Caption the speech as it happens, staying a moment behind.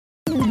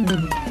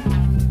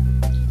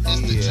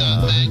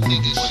Mac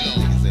nigga show.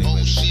 Oh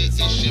shit,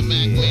 it's your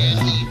Mac man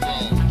hero.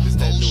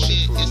 Oh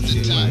shit, it's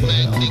the top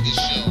Mac nigga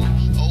show.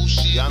 Oh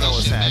shit, y'all know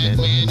what's it's your Mac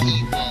man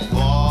hero.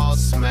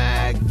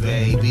 Bossmack,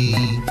 baby.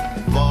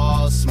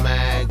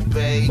 Bossmack,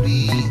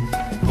 baby.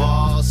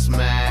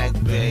 Bossmack,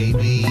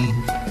 baby.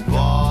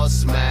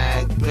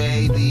 Bossmack,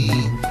 baby.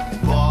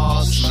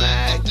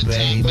 Bossmack,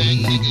 baby.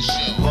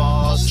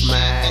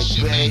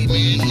 Bossmack,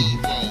 baby.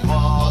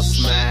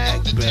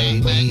 Bossmack,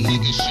 baby.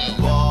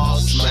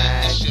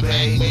 Bossmack,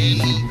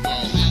 baby.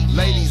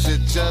 Ladies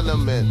and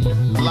gentlemen,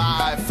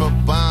 live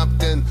from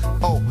Compton,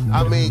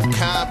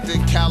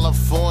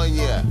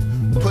 California.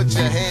 Put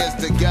your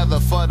hands together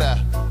for the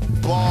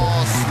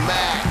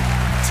Bossmack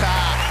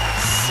top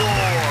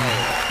soil.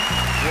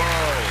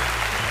 Whoa,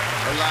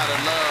 a lot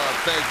of love.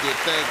 Thank you,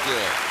 thank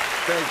you.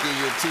 Thank you,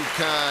 you're too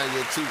kind,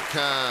 you're too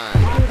kind.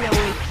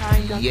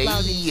 Yeah.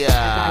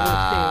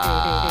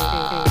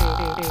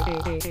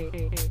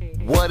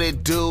 What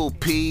it do,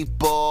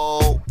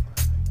 people?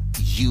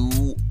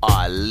 You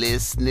are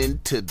listening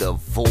to the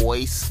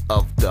voice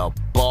of the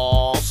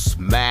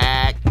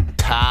Bossmack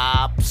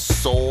top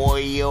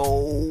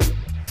soil.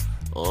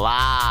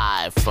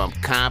 Live from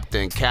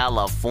Compton,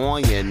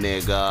 California,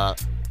 nigga.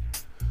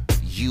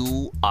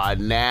 You are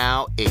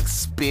now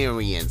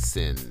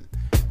experiencing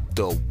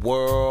the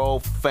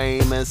world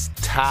famous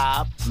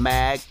Top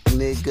Mac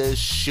Nigga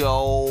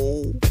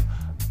Show.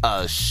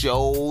 A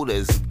show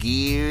that's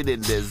geared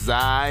and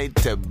designed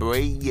to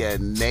bring you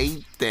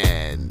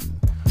Nathan,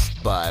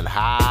 but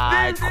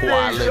high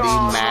quality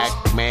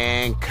Mac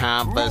Man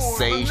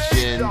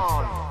conversation,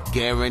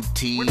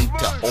 guaranteed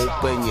to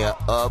open you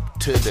up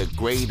to the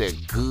greater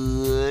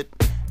good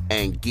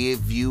and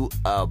give you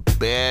a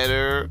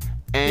better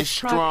and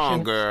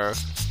stronger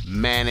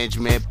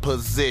management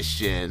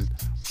position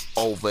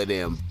over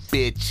them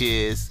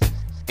bitches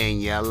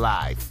in your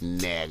life,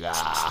 nigga.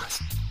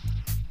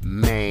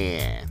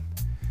 Man,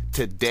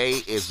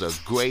 today is a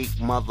great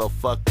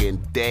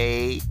motherfucking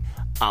day.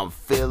 I'm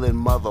feeling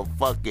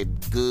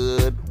motherfucking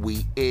good.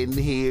 We in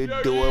here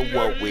doing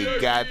what we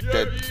got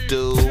to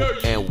do,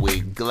 and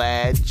we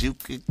glad you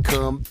could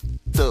come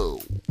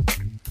through.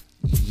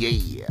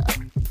 Yeah.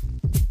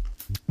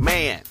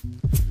 Man,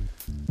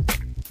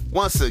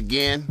 once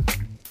again,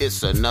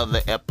 it's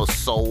another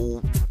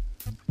episode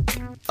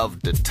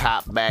of the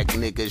Top Mac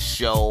Nigga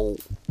Show.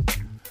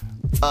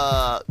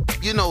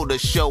 You know the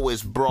show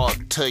is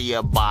brought to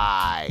you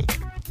by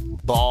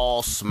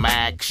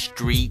Bossmack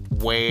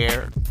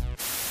Streetwear.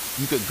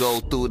 You could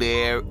go through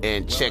there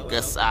and check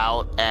us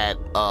out at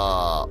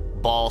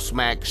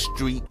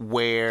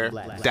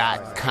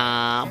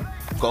bossmackstreetwear.com.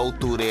 Go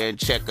through there and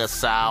check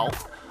us out.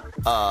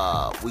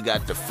 We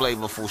got the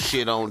flavorful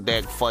shit on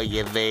deck for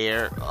you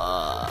there.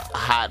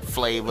 Hot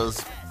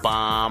flavors,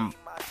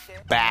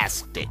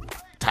 bombastic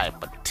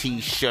type of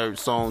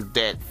t-shirts on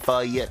deck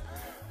for you.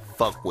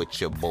 Fuck with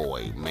your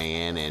boy,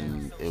 man,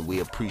 and we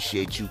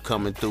appreciate you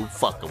coming through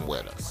fucking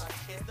with us.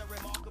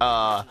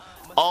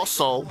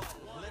 Also,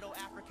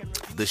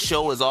 the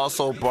show is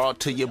also brought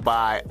to you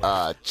by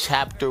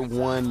Chapter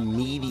 1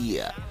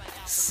 Media,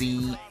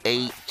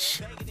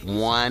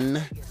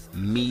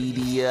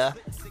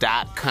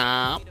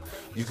 ch1media.com.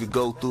 You could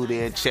go through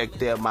there and check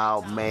them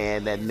out,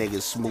 man. That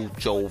nigga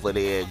Smooch over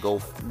there.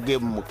 Go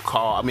give him a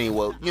call.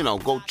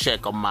 Go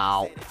check them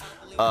out.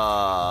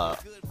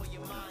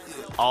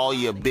 All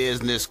your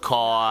business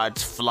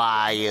cards,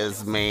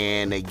 flyers,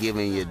 man, they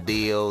giving you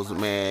deals,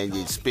 man.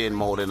 You spend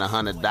more than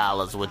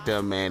 $100 with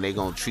them, man, they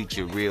gonna treat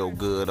you real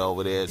good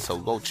over there. So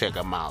go check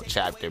them out,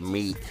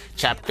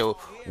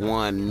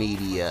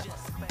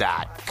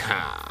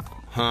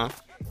 chapter1media.com,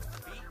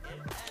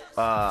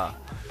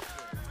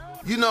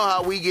 you know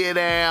how we get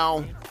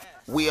down.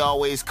 We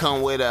always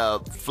come with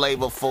a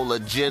flavorful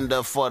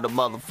agenda for the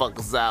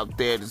motherfuckers out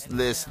there that's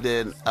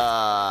listening.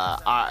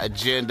 Our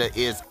agenda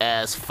is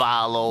as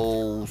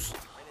follows.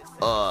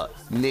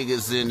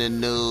 Niggas in the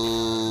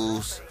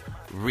news,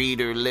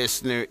 reader,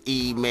 listener,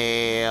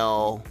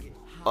 email,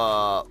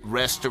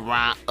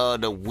 restaurant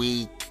of the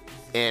week,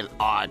 and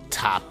our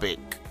topic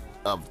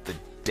of the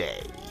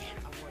day.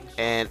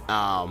 And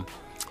our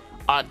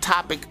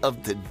topic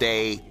of the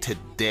day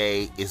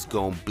today is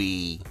gonna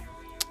be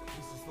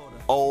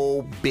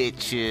old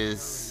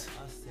bitches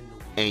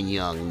and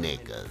young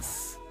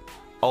niggas.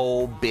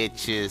 Old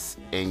bitches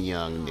and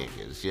young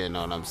niggas. You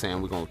know what I'm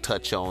saying? We're going to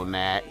touch on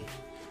that.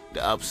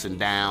 The ups and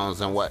downs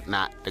and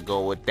whatnot to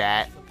go with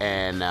that.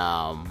 And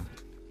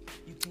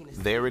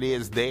there it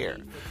is there.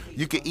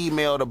 You can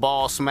email the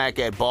Bossmack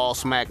at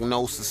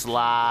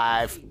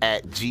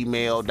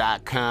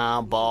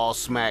bossmacknosislive@gmail.com.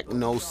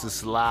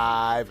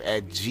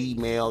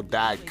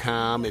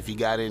 bossmacknosislive@gmail.com. If you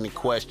got any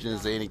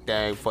questions or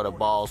anything for the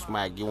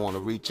Bossmack, you want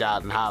to reach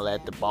out and holler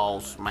at the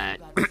Bossmack.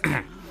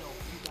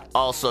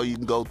 Also, you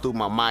can go through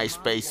my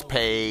MySpace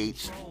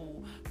page,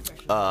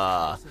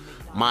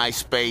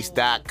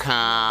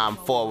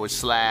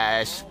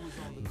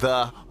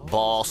 myspace.com/the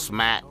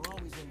Bossmack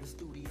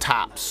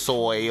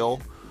Topsoil.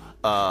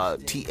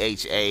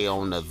 THA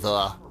on the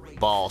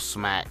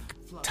Bossmack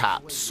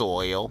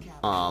topsoil.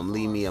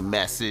 Leave me a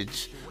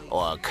message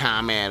or a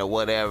comment or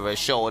whatever.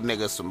 Show a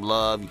nigga some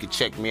love. You can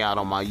check me out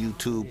on my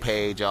YouTube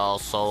page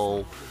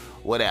also.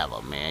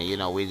 Whatever, man. You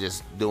know, we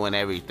just doing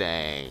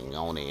everything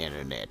on the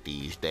internet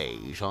these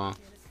days, huh?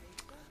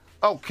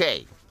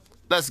 Okay,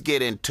 let's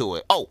get into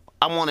it. Oh,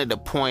 I wanted to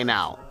point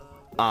out,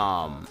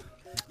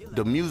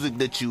 the music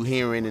that you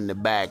hearing in the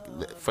back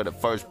for the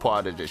first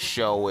part of the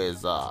show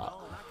is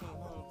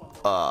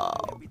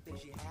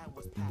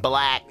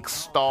Black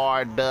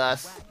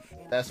Stardust.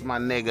 That's my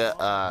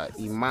nigga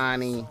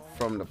Imani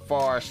from the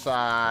Far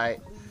Side.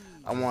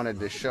 I wanted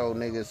to show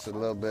niggas a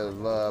little bit of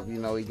love. You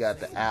know, he got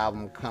the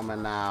album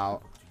coming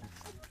out,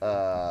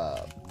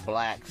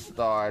 Black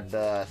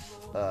Stardust.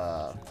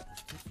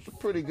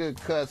 Pretty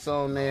good cuts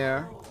on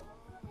there.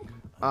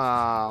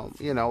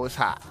 You know, it's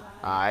hot.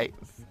 Alright.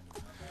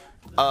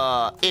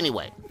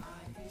 Anyway.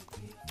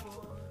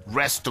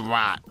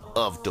 Restaurant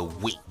of the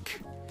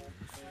week.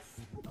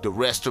 The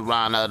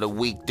restaurant of the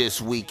week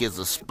this week is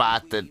a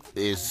spot that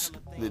is...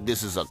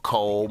 This is a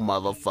cold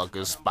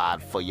motherfucking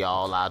spot for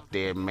y'all out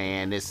there,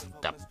 man. It's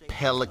the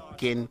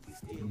Pelican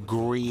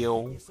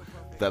Grill.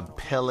 The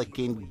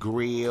Pelican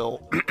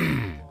Grill.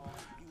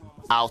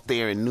 Out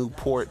there in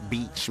Newport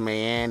Beach,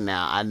 man.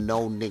 Now, I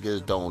know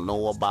niggas don't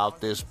know about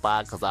this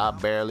spot because I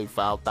barely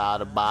found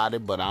out about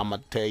it, but I'm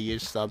going to tell you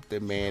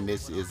something, man.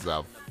 This is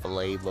a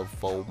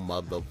flavorful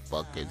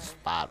motherfucking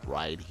spot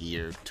right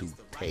here to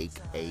take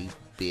a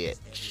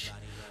bitch.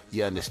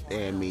 You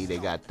understand me? They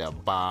got the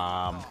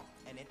bomb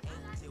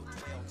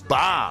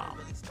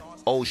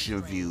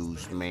ocean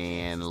views,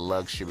 man.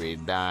 Luxury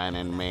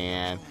dining,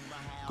 man.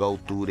 Go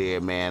through there,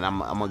 man. I'm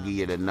going to give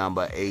you the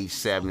number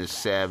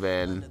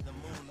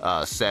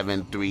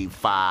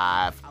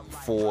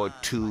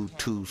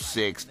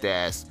 877-735-4226.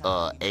 That's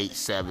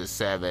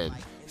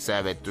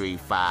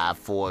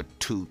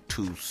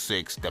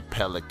 877-735-4226. The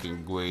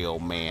Pelican Grill,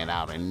 man,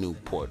 out in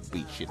Newport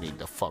Beach. You need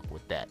to fuck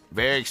with that.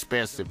 Very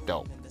expensive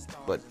though,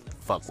 but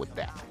fuck with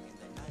that.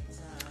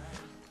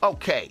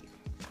 Okay.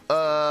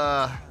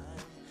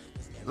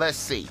 Let's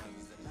see.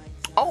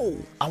 Oh,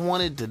 I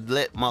wanted to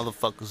let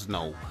motherfuckers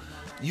know.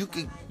 You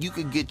could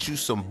get you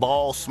some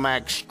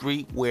Bossmack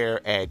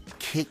streetwear at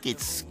Kick It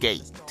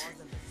Skate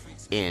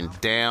in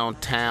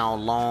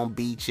downtown Long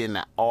Beach in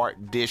the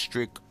Art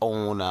District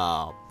on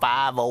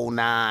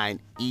 509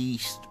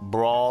 East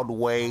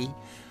Broadway.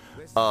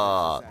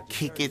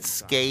 Kick It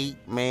Skate,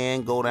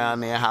 man. Go down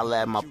there,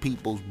 holla at my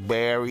people's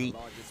Barry.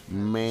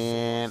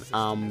 Man,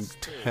 I'm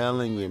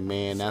telling you,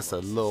 man, that's a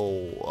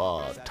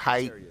little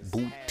tight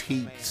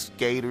boutique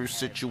skater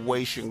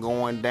situation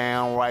going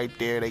down right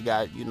there. They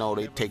got, you know,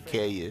 they take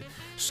care of your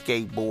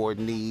skateboard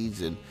needs,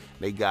 and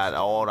they got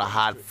all the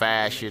hot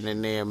fashion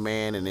in there,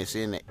 man, and it's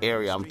in the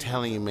area. I'm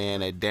telling you, man,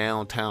 that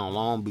downtown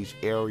Long Beach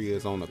area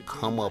is on the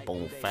come up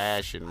on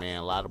fashion, man.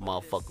 A lot of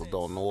motherfuckers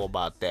don't know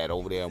about that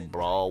over there on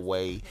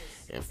Broadway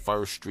and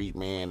First Street,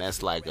 man.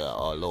 That's like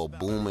a little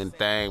booming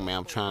thing, man.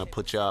 I'm trying to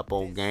put you up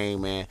on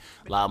game, man.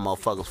 A lot of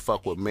motherfuckers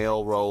fuck with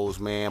Melrose,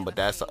 man, but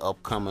that's an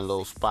upcoming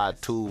little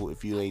spot too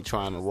if you ain't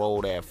trying to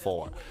roll that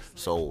far.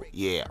 So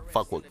yeah,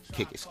 fuck with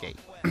Kick It Skate.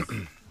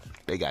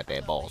 They got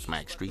that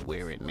Bossmack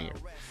streetwear in there.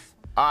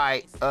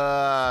 Alright,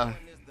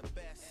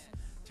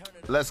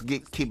 let's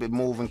keep it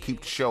moving,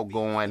 keep the show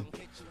going.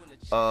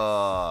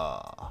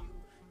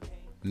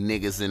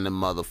 Niggas in the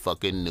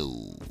motherfucking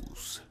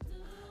news.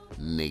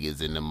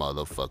 Niggas in the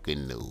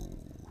motherfucking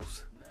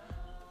news.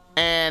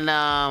 And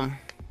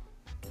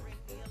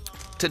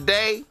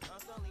today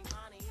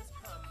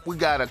we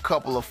got a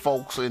couple of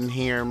folks in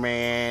here,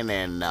 man,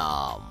 and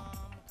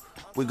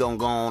we gonna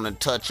go on and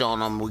touch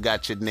on them. We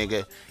got your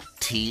nigga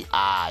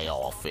T.I.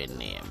 off in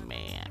there,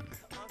 man.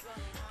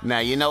 Now,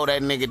 you know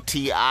that nigga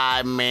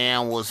T.I.,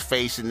 man, was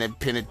facing the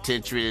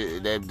penitentiary,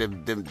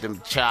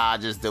 them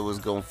charges that was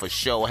going to for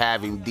sure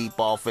have him deep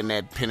off in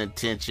that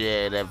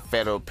penitentiary, that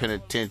federal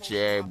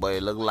penitentiary, but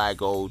it looked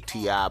like old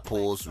T.I.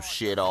 pulled some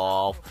shit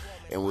off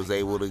and was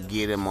able to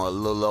get him a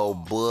little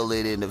old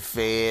bullet in the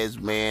feds,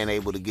 man,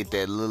 able to get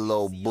that little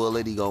old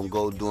bullet. He gonna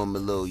go do him a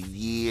little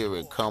year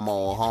and come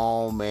on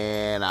home,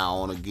 man. I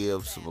want to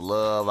give some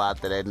love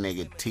out to that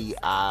nigga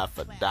T.I.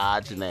 for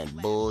dodging that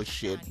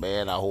bullshit,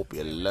 man. I hope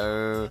you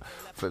learn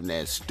from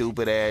that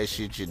stupid ass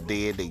shit you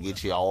did to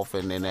get you off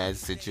in that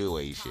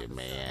situation,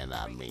 man.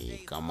 I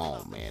mean, come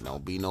on, man.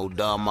 Don't be no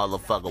dumb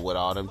motherfucker with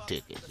all them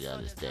tickets, you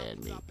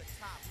understand me?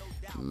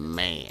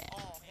 Man.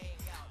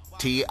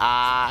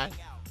 T.I.,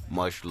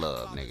 much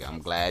love, nigga. I'm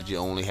glad you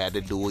only had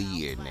to do a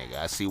year, nigga.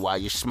 I see why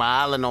you're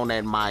smiling on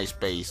that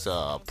MySpace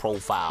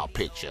profile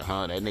picture,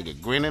 huh? That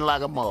nigga grinning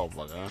like a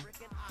motherfucker, huh?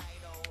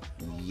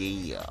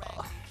 Yeah.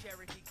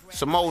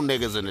 Some more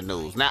niggas in the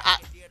news. Now,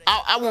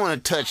 I want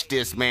to touch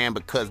this, man,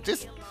 because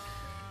this...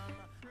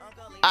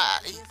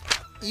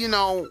 you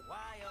know,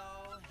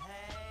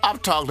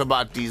 I've talked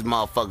about these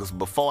motherfuckers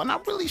before, and I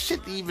really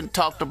shouldn't even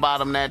talked about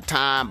them that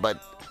time,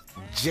 but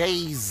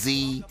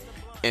Jay-Z...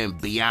 and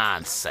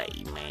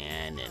Beyonce,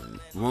 man, and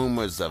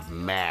rumors of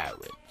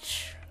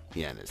marriage.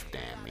 You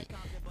understand me?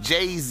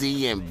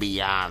 Jay-Z and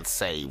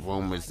Beyonce,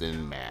 rumors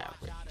in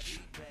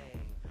marriage.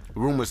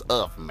 Rumors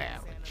of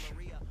marriage.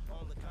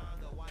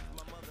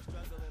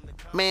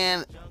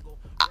 Man,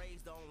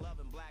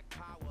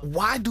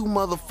 why do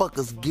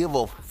motherfuckers give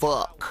a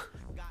fuck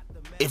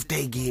if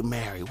they get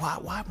married?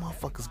 Why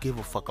motherfuckers give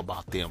a fuck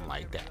about them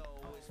like that?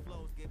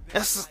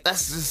 That's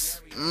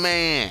just,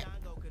 man.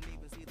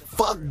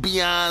 Fuck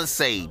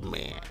Beyonce,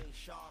 man.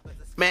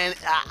 Man,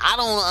 I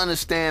don't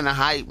understand the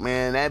hype,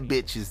 man. That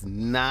bitch is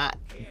not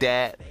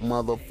that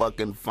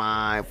motherfucking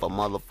fine for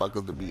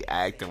motherfuckers to be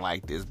acting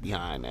like this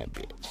behind that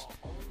bitch.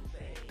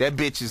 That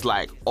bitch is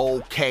like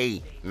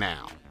okay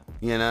now.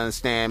 You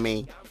understand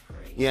me?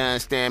 You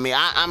understand me?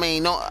 I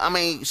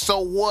mean, so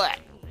what?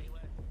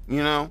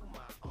 You know?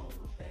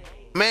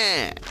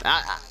 Man,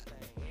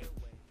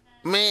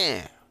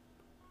 man.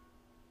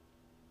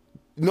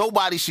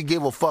 Nobody should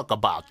give a fuck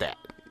about that.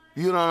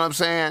 You know what I'm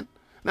saying?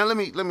 Now let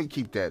me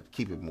keep it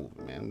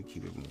moving, man. Let me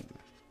keep it moving.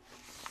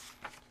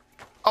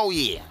 Oh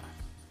yeah.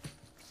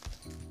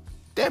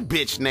 That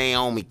bitch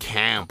Naomi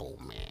Campbell,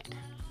 man.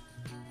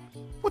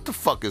 What the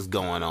fuck is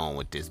going on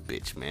with this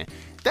bitch, man?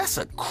 That's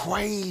a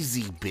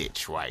crazy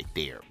bitch right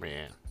there,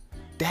 man.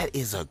 That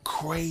is a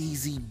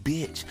crazy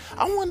bitch.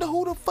 I wonder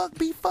who the fuck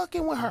be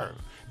fucking with her.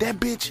 That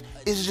bitch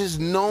is just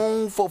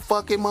known for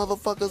fucking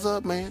motherfuckers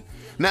up, man.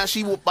 Now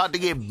she about to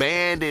get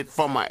banned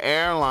from an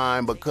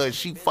airline because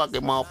she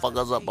fucking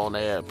motherfuckers up on the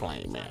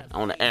airplane, man.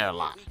 On the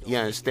airline. You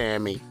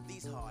understand me?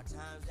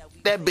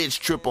 That bitch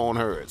trip on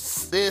her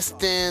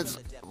assistants,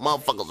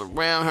 motherfuckers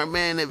around her,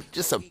 man. It's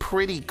just a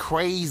pretty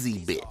crazy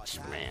bitch,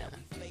 man.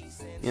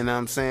 You know what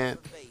I'm saying?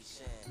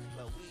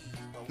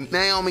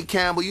 Naomi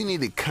Campbell, you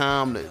need to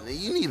calm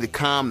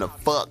the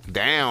fuck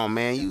down,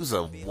 man. You's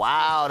a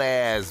wild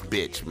ass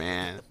bitch,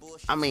 man.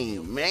 I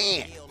mean,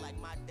 man.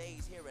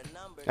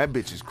 That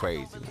bitch is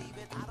crazy, man.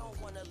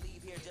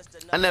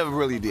 I never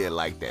really did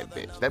like that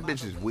bitch. That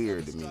bitch is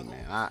weird to me,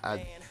 man.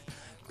 I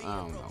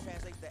don't know, man.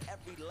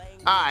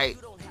 Alright.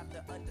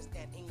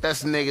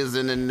 That's niggas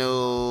in the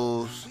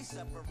news.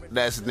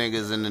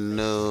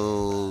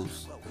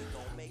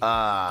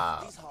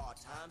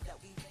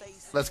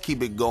 Let's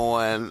keep it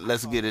going.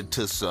 Let's get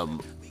into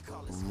some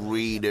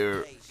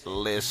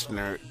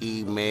reader-listener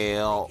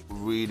email.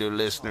 We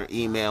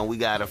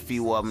got a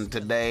few of them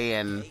today,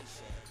 and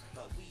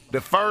the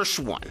first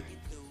one.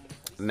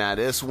 Now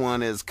this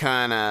one is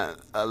kind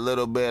of a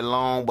little bit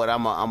long, but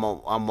I'm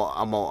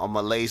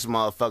a lace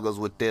motherfuckers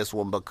with this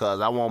one because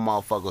I want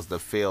motherfuckers to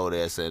feel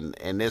this, and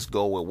this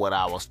go with what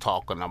I was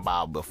talking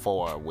about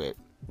before with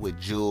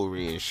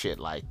jewelry and shit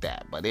like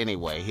that. But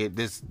anyway,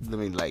 let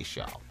me lace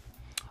y'all.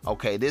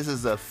 Okay, this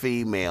is a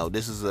female.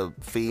 This is a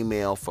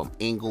female from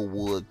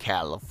Inglewood,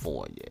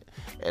 California.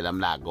 And I'm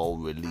not going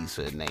to release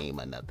her name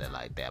or nothing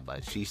like that.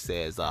 But she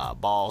says,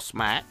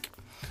 Bossmack.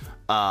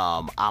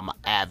 I'm an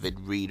avid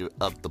reader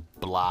of the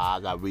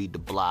blog. I read the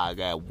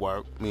blog at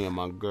work. Me and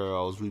my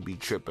girls, we be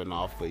tripping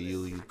off of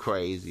you. You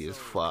crazy as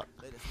fuck.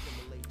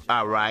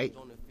 All right,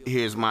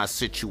 here's my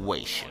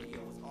situation.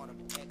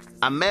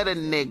 I met a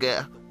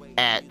nigga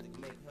at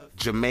the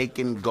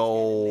Jamaican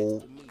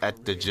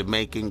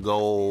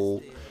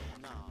Gold.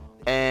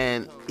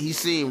 And he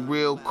seemed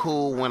real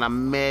cool when I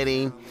met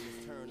him.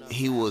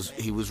 He was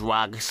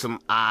rocking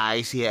some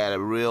ice. He had a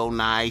real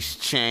nice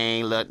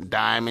chain,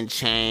 diamond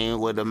chain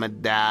with a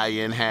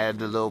medallion, had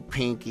the little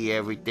pinky,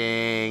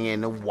 everything,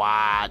 and the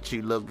watch.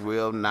 He looked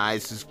real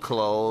nice. His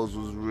clothes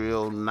was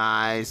real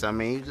nice. I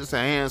mean, he's just a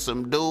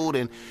handsome dude,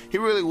 and he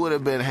really would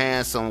have been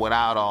handsome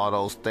without all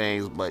those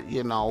things. But,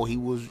 he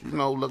was,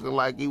 looking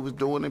like he was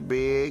doing it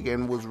big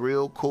and was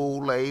real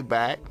cool, laid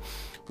back.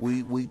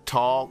 We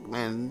talked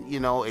and,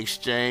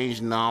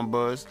 exchanged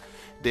numbers.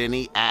 Then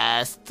he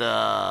asked,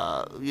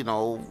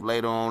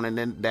 later on, and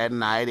then that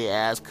night he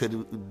asked,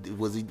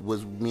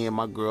 was me and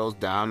my girls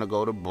down to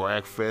go to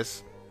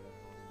breakfast,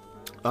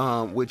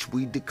 which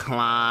we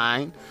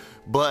declined.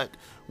 But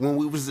when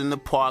we was in the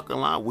parking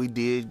lot, we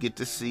did get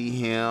to see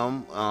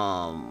him.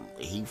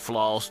 He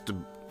flossed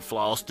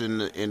in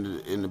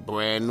the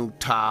brand new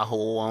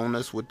Tahoe on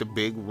us with the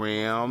big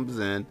rims,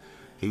 and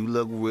he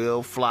looked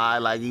real fly,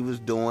 like he was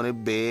doing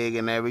it big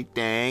and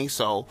everything.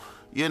 So,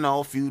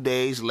 a few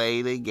days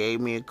later, he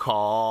gave me a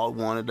call,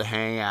 wanted to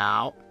hang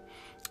out.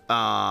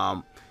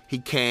 He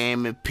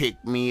came and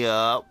picked me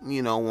up,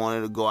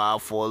 wanted to go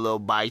out for a little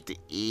bite to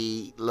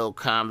eat, little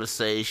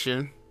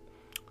conversation.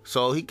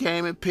 So he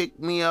came and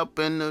picked me up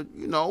in the,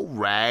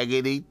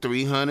 raggedy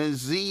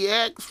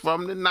 300ZX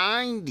from the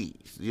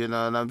 90s. You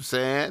know what I'm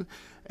saying?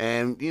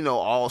 And,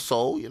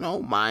 also,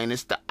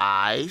 minus the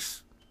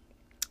ice.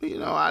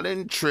 I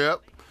didn't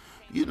trip.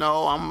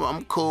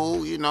 I'm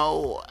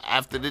cool.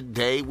 After the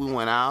date, we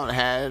went out,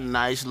 had a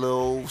nice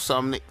little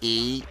something to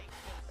eat,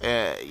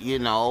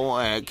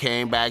 and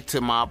came back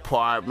to my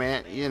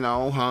apartment,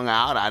 hung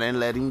out. I didn't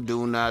let him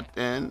do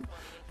nothing.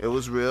 It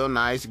was real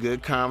nice,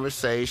 good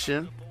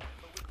conversation.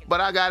 But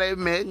I gotta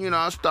admit,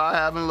 I start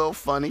having a little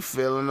funny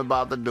feeling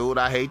about the dude.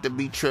 I hate to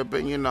be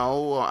tripping,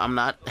 I'm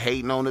not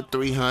hating on the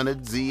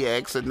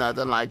 300ZX or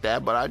nothing like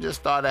that, but I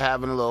just started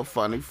having a little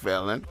funny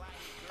feeling.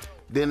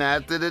 Then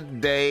after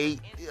that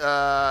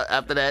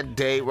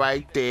date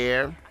right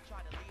there,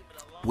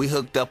 we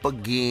hooked up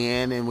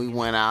again and we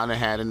went out and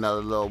had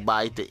another little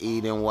bite to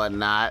eat and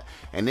whatnot.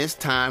 And this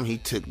time he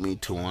took me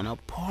to an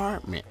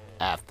apartment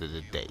after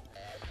the date.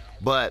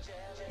 But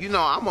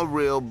I'm a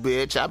real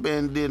bitch. I've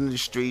been in the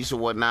streets or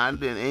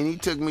whatnot, and he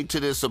took me to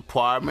this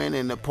apartment,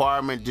 and the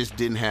apartment just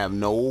didn't have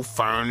no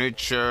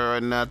furniture or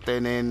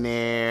nothing in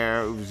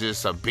there. It was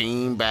just a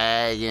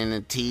beanbag and a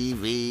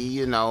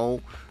TV,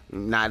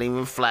 not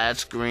even flat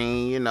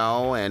screen,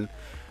 and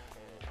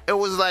it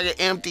was like an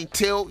empty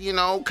tilt,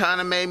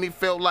 kind of made me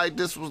feel like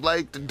this was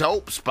like the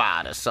dope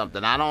spot or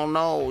something. I don't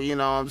know, you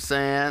know what I'm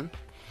saying?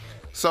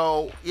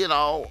 So,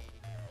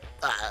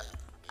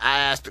 I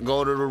asked to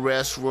go to the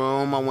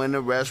restroom. I went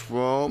to the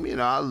restroom.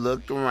 I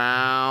looked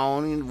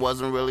around. There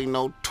wasn't really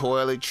no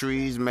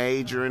toiletries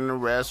major in the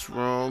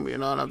restroom. You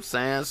know what I'm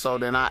saying? So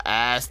then I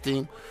asked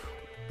him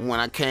when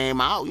I came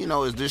out,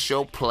 is this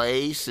your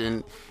place?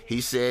 And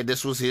he said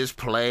this was his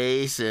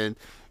place. And,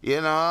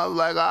 I was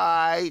like, all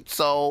right.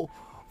 So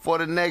for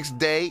the next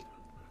date,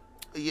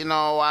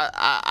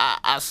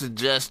 I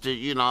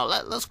suggested,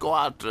 let's go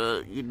out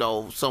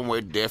to, somewhere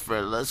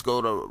different. Let's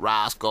go to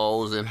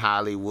Roscoe's in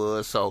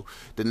Hollywood. So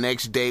the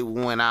next day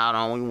we went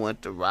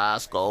to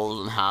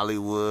Roscoe's in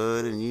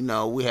Hollywood,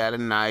 and, we had a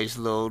nice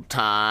little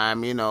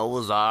time. It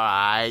was all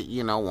right.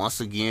 Once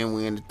again,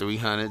 we in the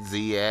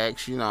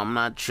 300ZX. I'm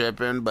not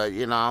tripping, but,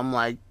 I'm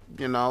like,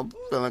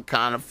 feeling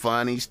kind of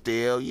funny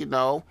still,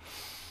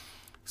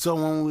 So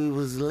when we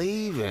was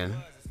leaving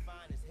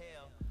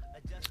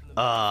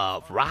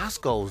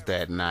Roscoe's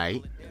that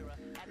night,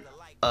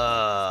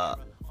 I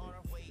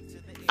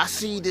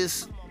see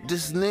this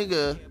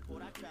nigga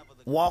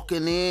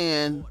walking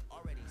in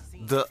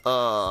the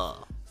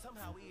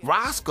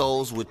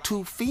Roscoe's with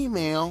two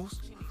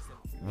females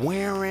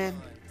wearing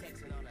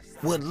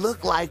what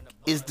looked like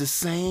is the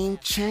same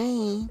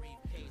chain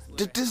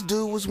that this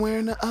dude was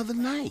wearing the other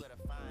night.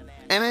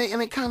 And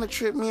it kind of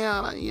tripped me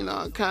out,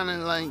 kind of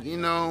like,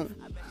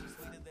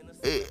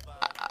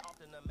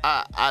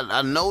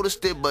 I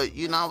noticed it, but,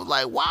 I was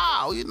like,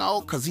 wow,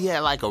 because he had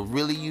like a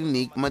really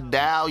unique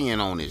medallion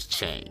on his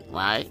chain,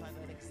 right?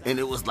 And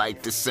it was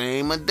like the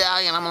same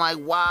medallion. I'm like,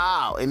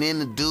 wow. And then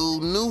the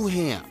dude knew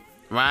him,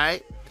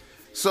 right?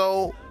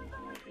 So,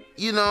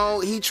 he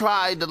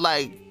tried to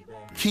like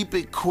keep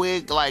it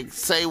quick, like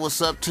say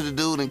what's up to the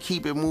dude and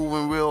keep it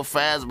moving real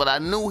fast. But I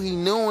knew he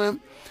knew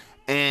him.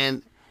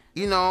 And,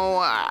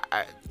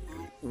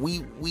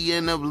 we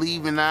ended up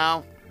leaving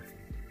out.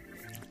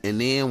 And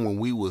then when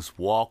we was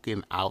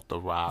walking out the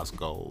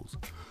Roscoe's,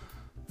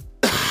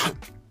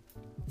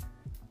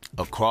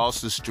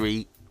 across the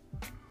street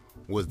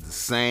was the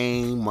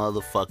same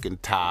motherfucking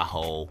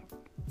Tahoe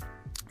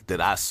that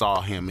I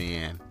saw him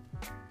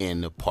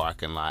in the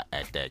parking lot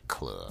at that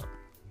club.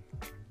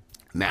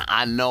 Now,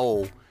 I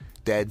know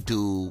that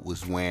dude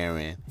was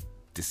wearing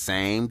the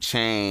same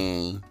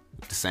chain,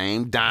 the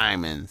same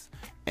diamonds,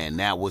 and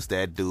that was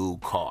that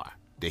dude's car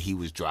that he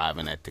was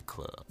driving at the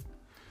club.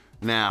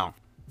 Now,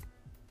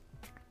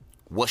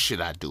 what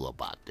should I do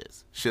about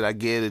this? Should I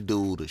give the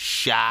dude a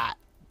shot,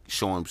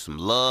 show him some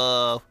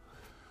love?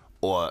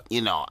 Or,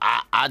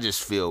 I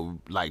just feel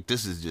like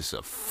this is just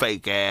a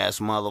fake ass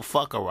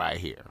motherfucker right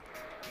here.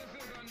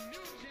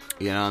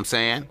 You know what I'm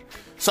saying?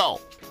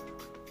 So,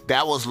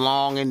 that was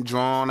long and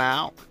drawn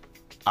out.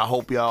 I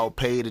hope y'all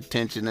paid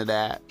attention to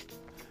that.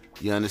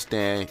 You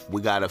understand?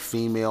 We got a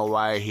female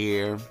right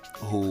here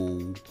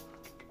who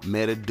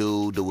met a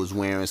dude that was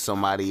wearing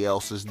somebody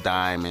else's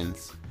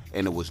diamonds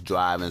and it was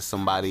driving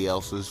somebody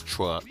else's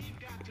truck,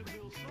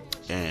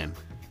 and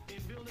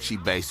she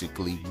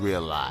basically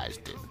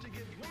realized it.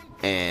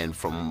 And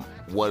from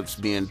what's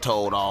being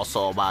told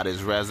also about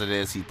his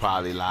residence, he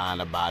probably lying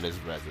about his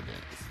residence.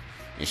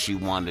 And she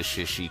wonders,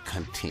 should she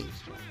continue?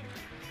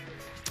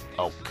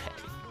 Okay.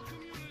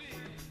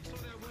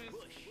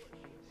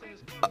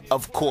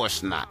 Of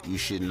course not. You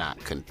should not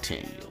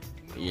continue.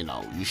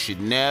 You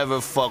should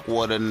never fuck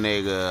with a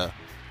nigga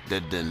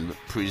that done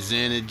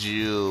presented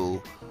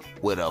you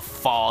with a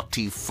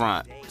faulty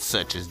front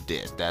such as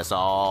this. That's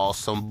all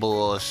some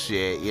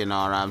bullshit, you know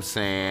what I'm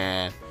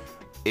saying?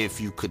 If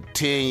you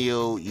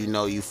continue,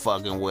 you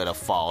fucking with a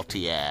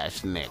faulty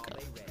ass nigga.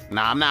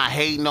 Now, I'm not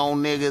hating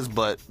on niggas,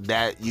 but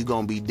that you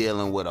gonna be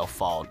dealing with a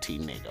faulty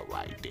nigga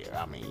right there.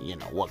 I mean,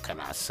 what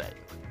can I say?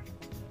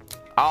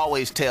 I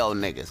always tell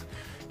niggas,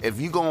 if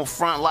you gonna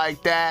front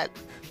like that,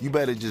 you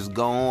better just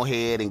go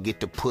ahead and get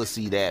the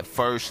pussy that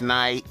first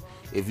night.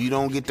 If you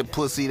don't get the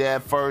pussy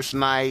that first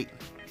night,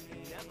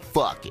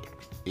 fuck it.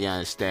 You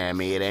understand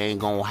me? It ain't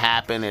gonna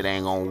happen. It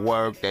ain't gonna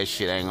work. That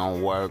shit ain't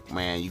gonna work,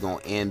 man. You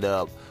gonna end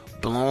up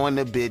blowing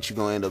the bitch. You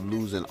gonna end up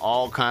losing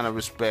all kind of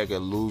respect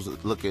and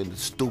looking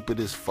stupid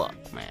as fuck,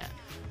 man.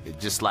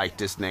 It's just like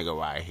this nigga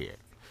right here.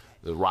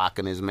 The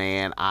rocking his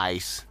man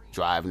Ice,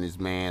 driving his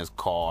man's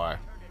car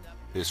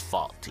is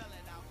faulty.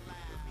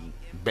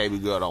 baby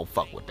girl don't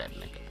fuck with that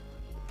nigga.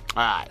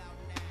 Alright.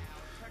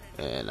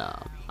 And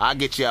I'll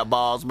get you a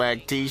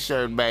Bossmack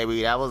t-shirt,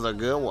 baby. That was a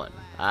good one.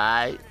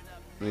 Alright?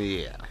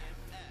 Yeah.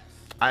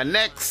 Our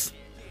next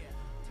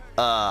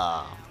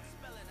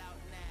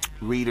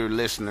reader,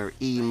 listener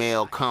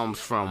email comes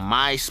from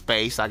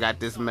MySpace. I got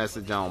this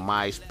message on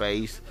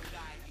MySpace.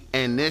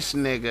 And this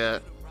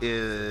nigga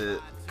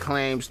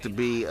claims to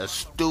be a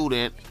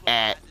student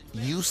at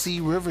UC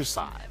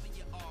Riverside.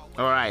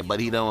 Alright, but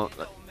he didn't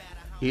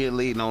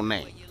leave no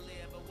name.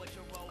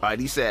 Alright,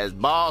 he says,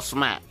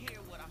 Bossmack,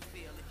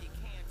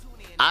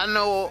 I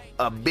know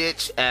a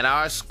bitch at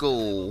our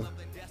school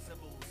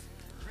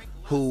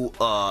who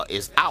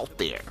is out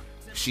there.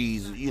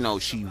 She's,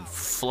 she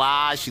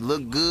fly, she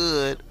look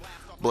good,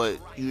 but,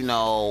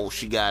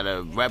 she got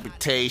a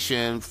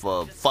reputation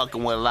for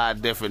fucking with a lot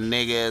of different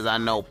niggas. I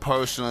know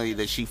personally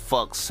that she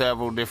fucked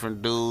several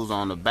different dudes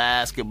on the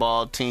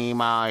basketball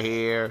team out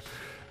here.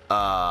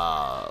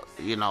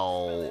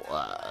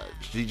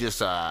 She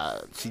just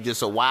a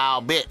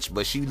wild bitch,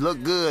 but she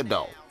look good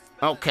though.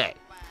 Okay.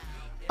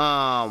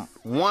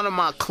 One of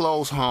my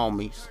close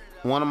homies,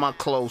 one of my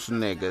close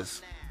niggas,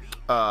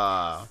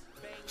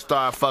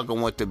 started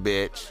fucking with the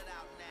bitch,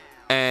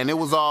 and it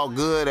was all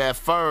good at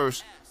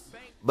first,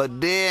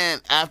 but then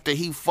after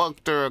he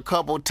fucked her a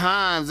couple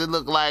times, it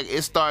looked like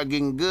it started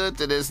getting good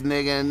to this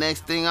nigga, and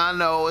next thing I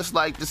know, it's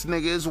like this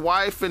nigga is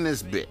wifing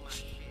this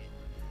bitch.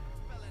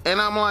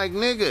 And I'm like,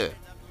 nigga,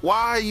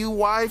 why are you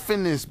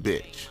wifing this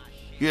bitch?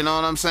 You know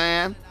what I'm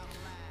saying?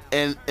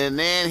 And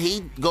then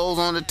he goes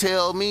on to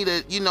tell me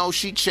that,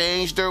 she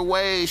changed her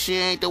ways. She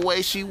ain't the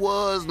way she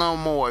was no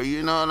more.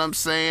 You know what I'm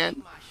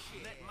saying?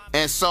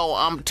 And so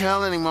I'm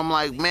telling him, I'm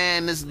like,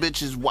 man, this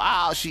bitch is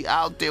wild. She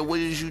out there. What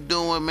is you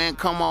doing, man?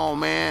 Come on,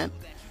 man.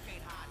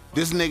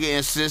 This nigga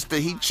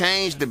insisted he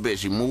changed the bitch.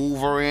 He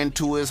moved her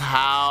into his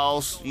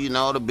house. The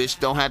bitch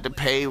don't have to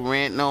pay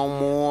rent no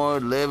more,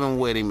 living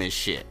with him and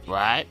shit,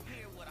 right?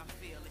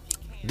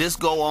 This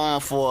go on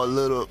for a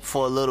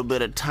little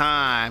bit of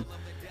time.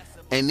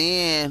 And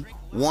then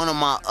one of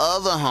my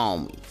other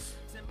homies,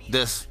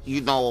 this,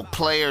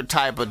 player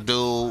type of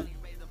dude,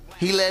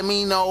 he let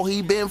me know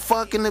he been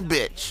fucking the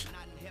bitch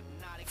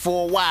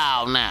for a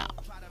while now.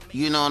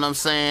 You know what I'm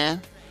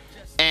saying?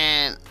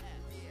 And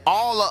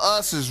all of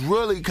us is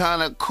really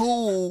kind of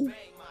cool,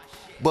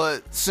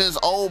 but since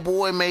old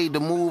boy made the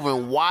move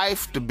and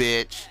wifed the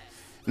bitch,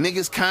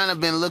 niggas kind of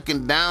been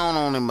looking down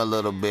on him a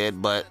little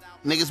bit, but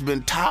niggas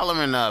been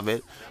tolerant of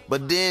it.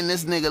 But then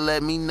this nigga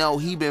let me know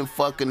he been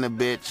fucking the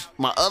bitch.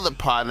 My other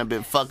partner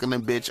been fucking the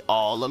bitch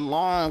all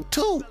along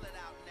too.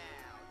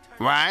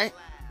 Right?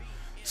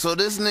 So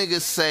this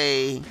nigga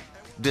say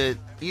that,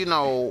 he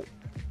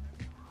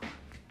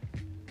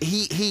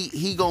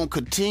gonna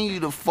continue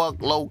to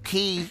fuck low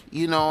key,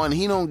 and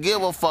he don't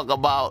give a fuck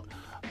about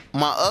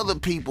my other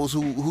peoples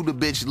who the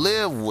bitch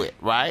live with,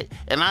 right?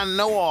 And I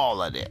know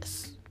all of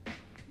this.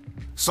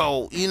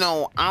 So,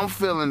 I'm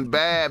feeling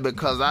bad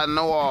because I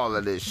know all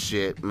of this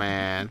shit,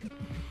 man.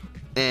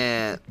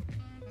 And,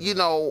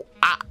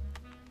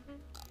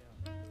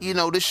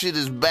 this shit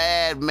is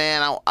bad,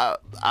 man.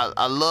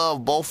 I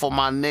love both of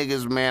my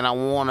niggas, man. I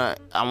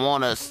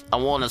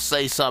wanna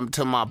say something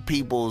to my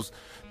peoples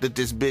that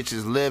this bitch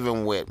is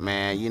living with,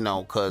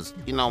 man. Cause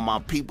my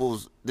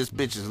peoples, this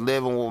bitch is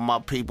living with my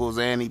peoples,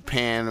 and he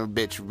paying her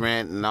bitch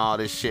rent and all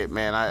this shit,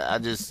 man. I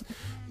just,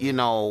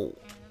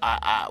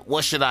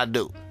 what should I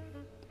do?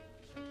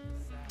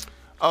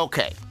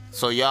 Okay,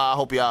 so y'all, I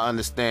hope y'all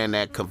understood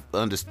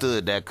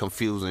that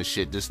confusing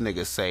shit. This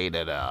nigga say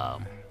that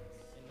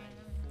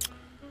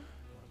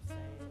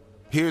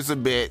here's a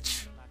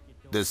bitch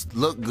that's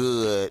look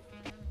good,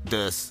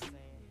 that's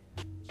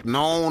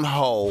known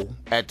hoe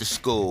at the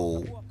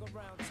school,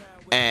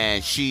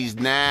 and she's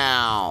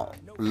now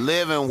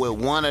living with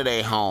one of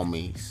their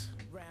homies,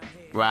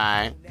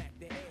 right?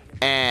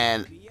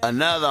 And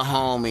another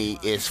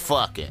homie is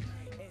fucking.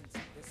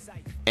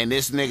 And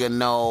this nigga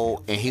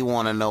know, and he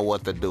want to know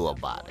what to do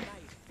about it.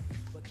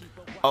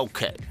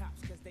 Okay.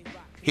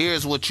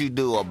 Here's what you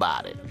do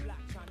about it.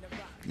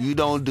 You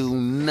don't do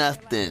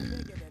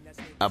nothing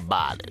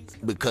about it,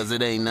 because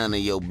it ain't none of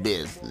your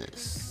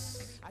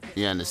business.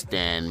 You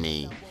understand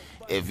me?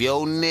 If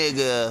your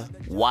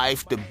nigga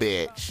wife the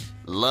bitch,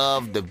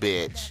 love the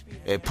bitch,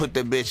 and put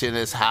the bitch in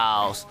his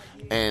house,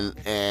 and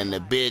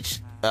the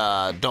bitch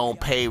don't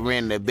pay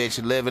rent, the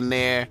bitch living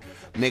there,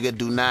 nigga,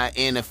 do not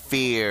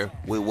interfere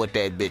with what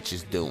that bitch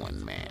is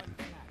doing, man.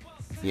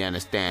 You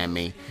understand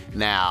me?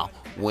 Now,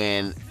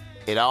 when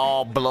it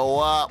all blow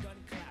up,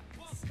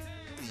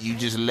 you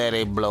just let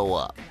it blow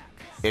up.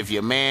 If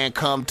your man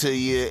come to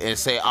you and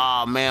say,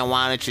 oh, man,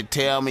 why don't you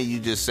tell me? You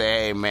just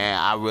say, hey, man,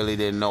 I really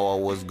didn't know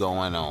what was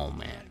going on,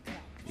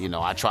 man.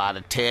 I tried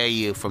to tell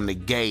you from the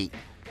gate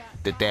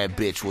that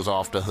bitch was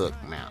off the hook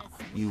now.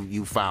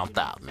 You found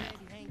out now.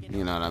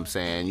 You know what I'm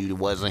saying? You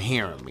wasn't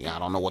hearing me. I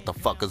don't know what the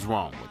fuck is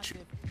wrong with you.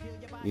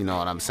 You know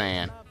what I'm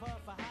saying?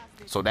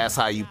 So that's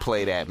how you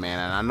play that, man.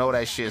 And I know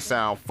that shit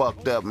sound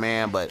fucked up,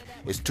 man, but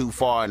it's too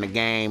far in the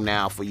game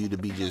now for you to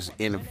be just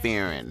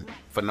interfering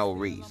for no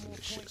reason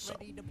and shit. So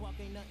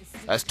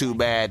that's too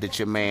bad that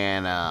your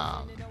man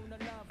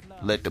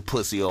let the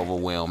pussy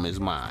overwhelm his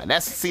mind.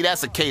 That's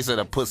a case of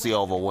the pussy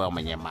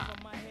overwhelming your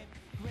mind.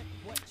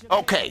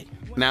 Okay,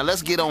 now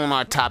let's get on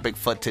our topic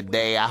for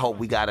today. I hope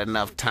we got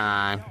enough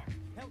time.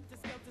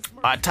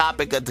 Our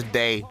topic of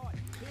today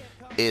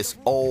is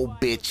old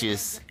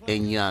bitches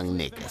and young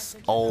niggas.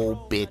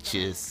 Old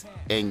bitches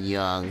and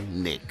young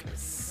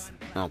niggas.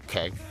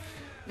 Okay.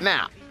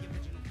 Now,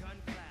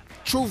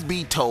 truth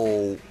be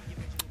told,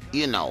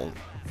 you know,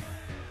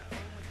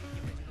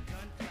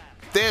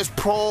 there's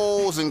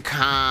pros and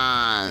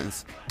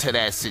cons to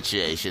that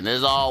situation.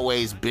 There's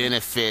always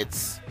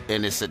benefits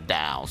and it's a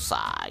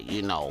downside,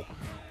 you know.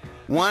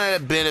 One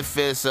of the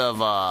benefits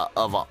of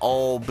an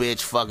old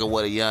bitch fucking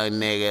with a young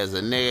nigga is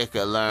a nigga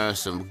can learn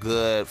some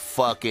good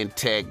fucking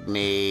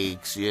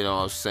techniques, you know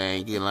what I'm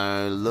saying? You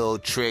learn little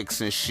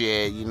tricks and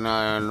shit, you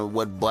learn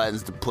what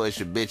buttons to push.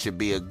 A bitch would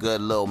be a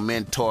good little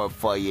mentor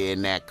for you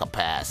in that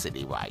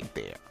capacity right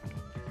there.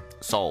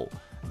 So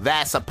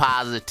that's a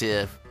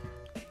positive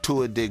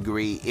to a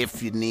degree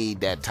if you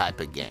need that type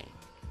of game.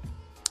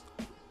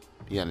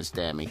 You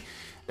understand me?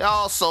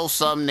 Also,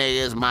 some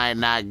niggas might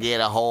not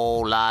get a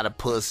whole lot of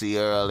pussy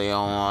early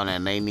on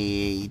and they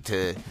need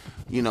to,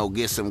 you know,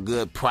 get some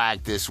good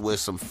practice with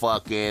some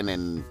fucking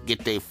and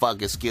get their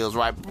fucking skills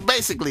right.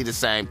 Basically the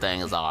same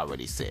thing as I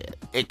already said.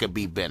 It could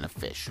be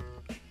beneficial.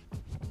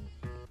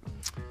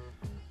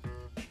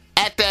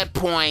 At that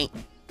point,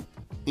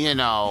 you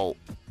know,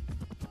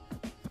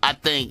 I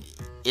think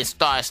it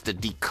starts to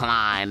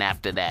decline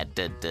after that.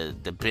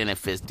 The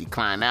benefits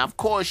decline. Now, of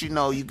course, you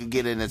know, you could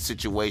get in a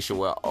situation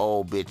where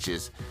old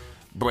bitches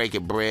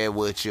breaking bread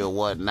with you or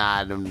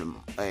whatnot. And,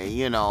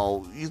 you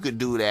know, you could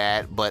do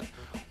that. But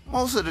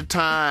most of the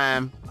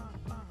time,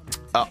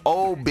 an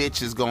old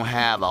bitch is going to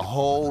have a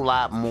whole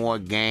lot more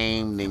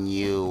game than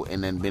you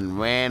and then been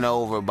ran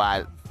over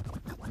by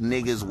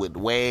niggas with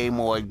way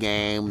more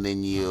game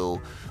than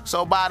you.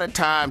 So by the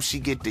time she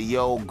get the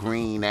yo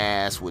green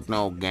ass with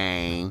no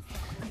game,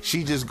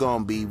 she just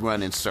gonna be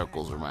running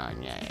circles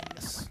around your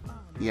ass.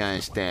 You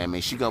understand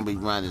me? She gonna be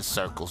running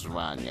circles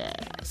around your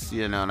ass.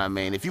 You know what I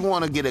mean? If you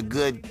want to get a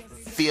good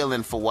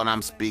feeling for what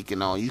I'm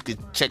speaking on, you could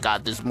check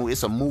out this movie.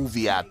 It's a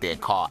movie out there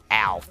called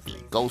Alfie.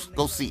 Go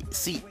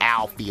see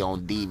Alfie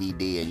on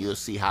DVD and you'll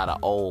see how the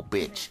old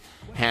bitch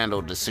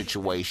handled the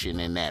situation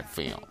in that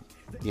film.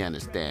 You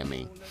understand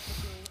me?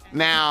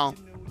 Now,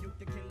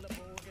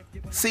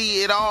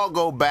 see, it all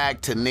go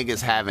back to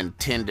niggas having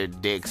tender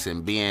dicks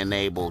and being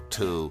able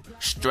to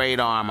straight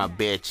arm a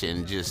bitch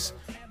and just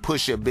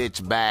push a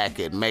bitch back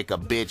and make a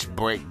bitch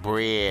break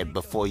bread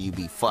before you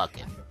be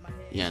fucking.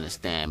 You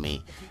understand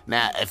me?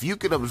 Now, if you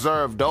could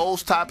observe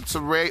those types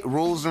of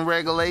rules and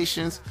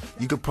regulations,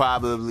 you could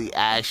probably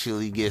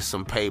actually get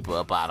some paper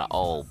up out of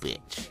old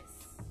bitch.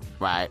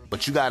 Right?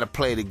 But you gotta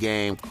play the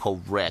game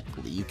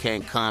correctly. You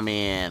can't come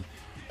in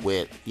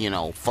with, you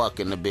know,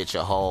 fucking the bitch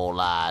a whole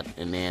lot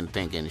and then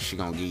thinking she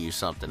gonna give you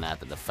something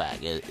after the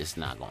fact. It's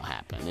not gonna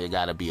happen. There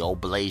gotta be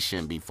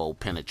oblation before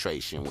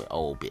penetration with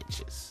old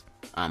bitches.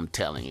 I'm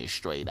telling you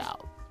straight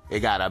out.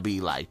 It gotta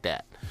be like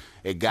that.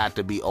 It got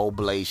to be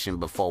oblation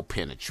before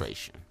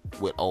penetration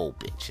with old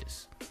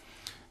bitches.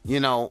 You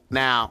know,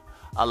 now,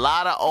 a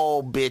lot of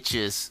old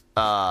bitches,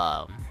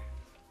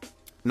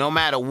 no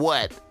matter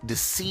what, the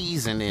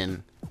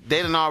seasoning,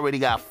 they done already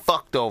got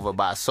fucked over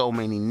by so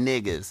many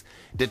niggas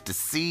that the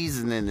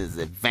seasoning is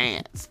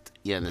advanced.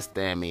 You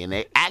understand me? And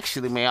they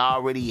actually may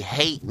already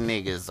hate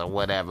niggas or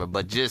whatever,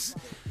 but just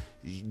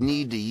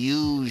need to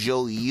use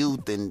your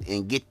youth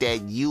and get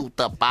that youth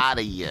up out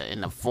of you in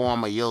the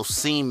form of your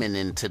semen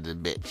into the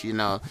bitch. You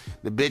know,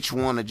 the bitch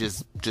want to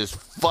just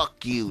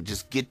fuck you,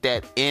 just get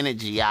that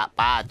energy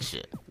out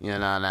you. You know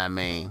what I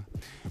mean?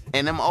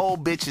 And them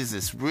old bitches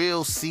is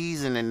real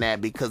seasoned in that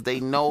because they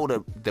know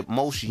that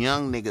most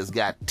young niggas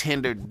got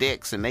tender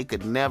dicks and they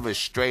could never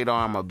straight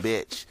arm a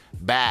bitch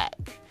back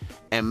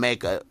and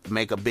make a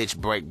bitch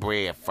break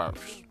bread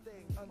first.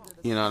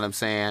 You know what I'm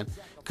saying?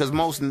 Because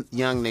most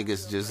young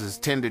niggas just is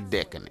tender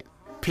dicking it.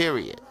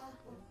 Period.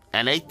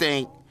 And they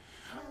think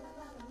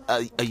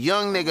a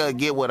young nigga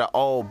get with an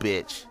old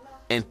bitch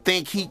and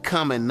think he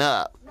coming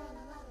up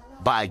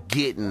by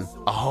getting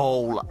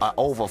a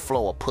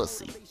overflow of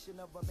pussy.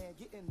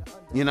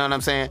 You know what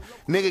I'm saying?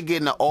 Nigga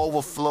getting an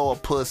overflow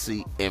of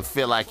pussy and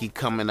feel like he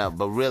coming up,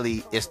 but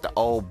really it's the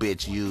old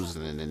bitch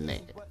using the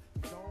nigga.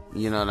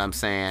 You know what I'm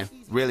saying?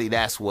 Really,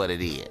 that's what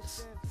it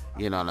is.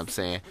 You know what I'm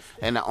saying?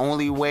 And the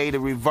only way to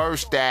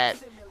reverse that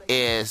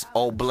is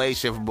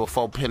oblation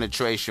before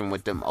penetration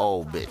with them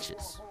old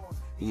bitches.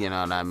 You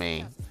know what I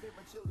mean?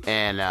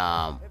 And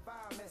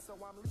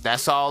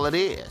that's all it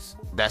is.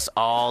 That's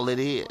all it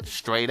is,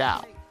 straight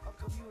out.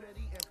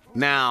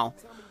 Now,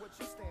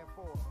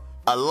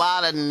 a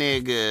lot of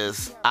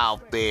niggas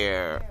out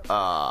there,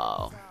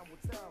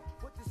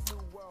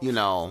 you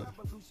know,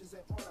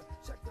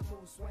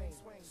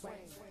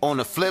 on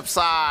the flip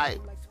side,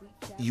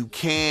 you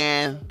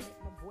can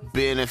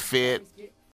benefit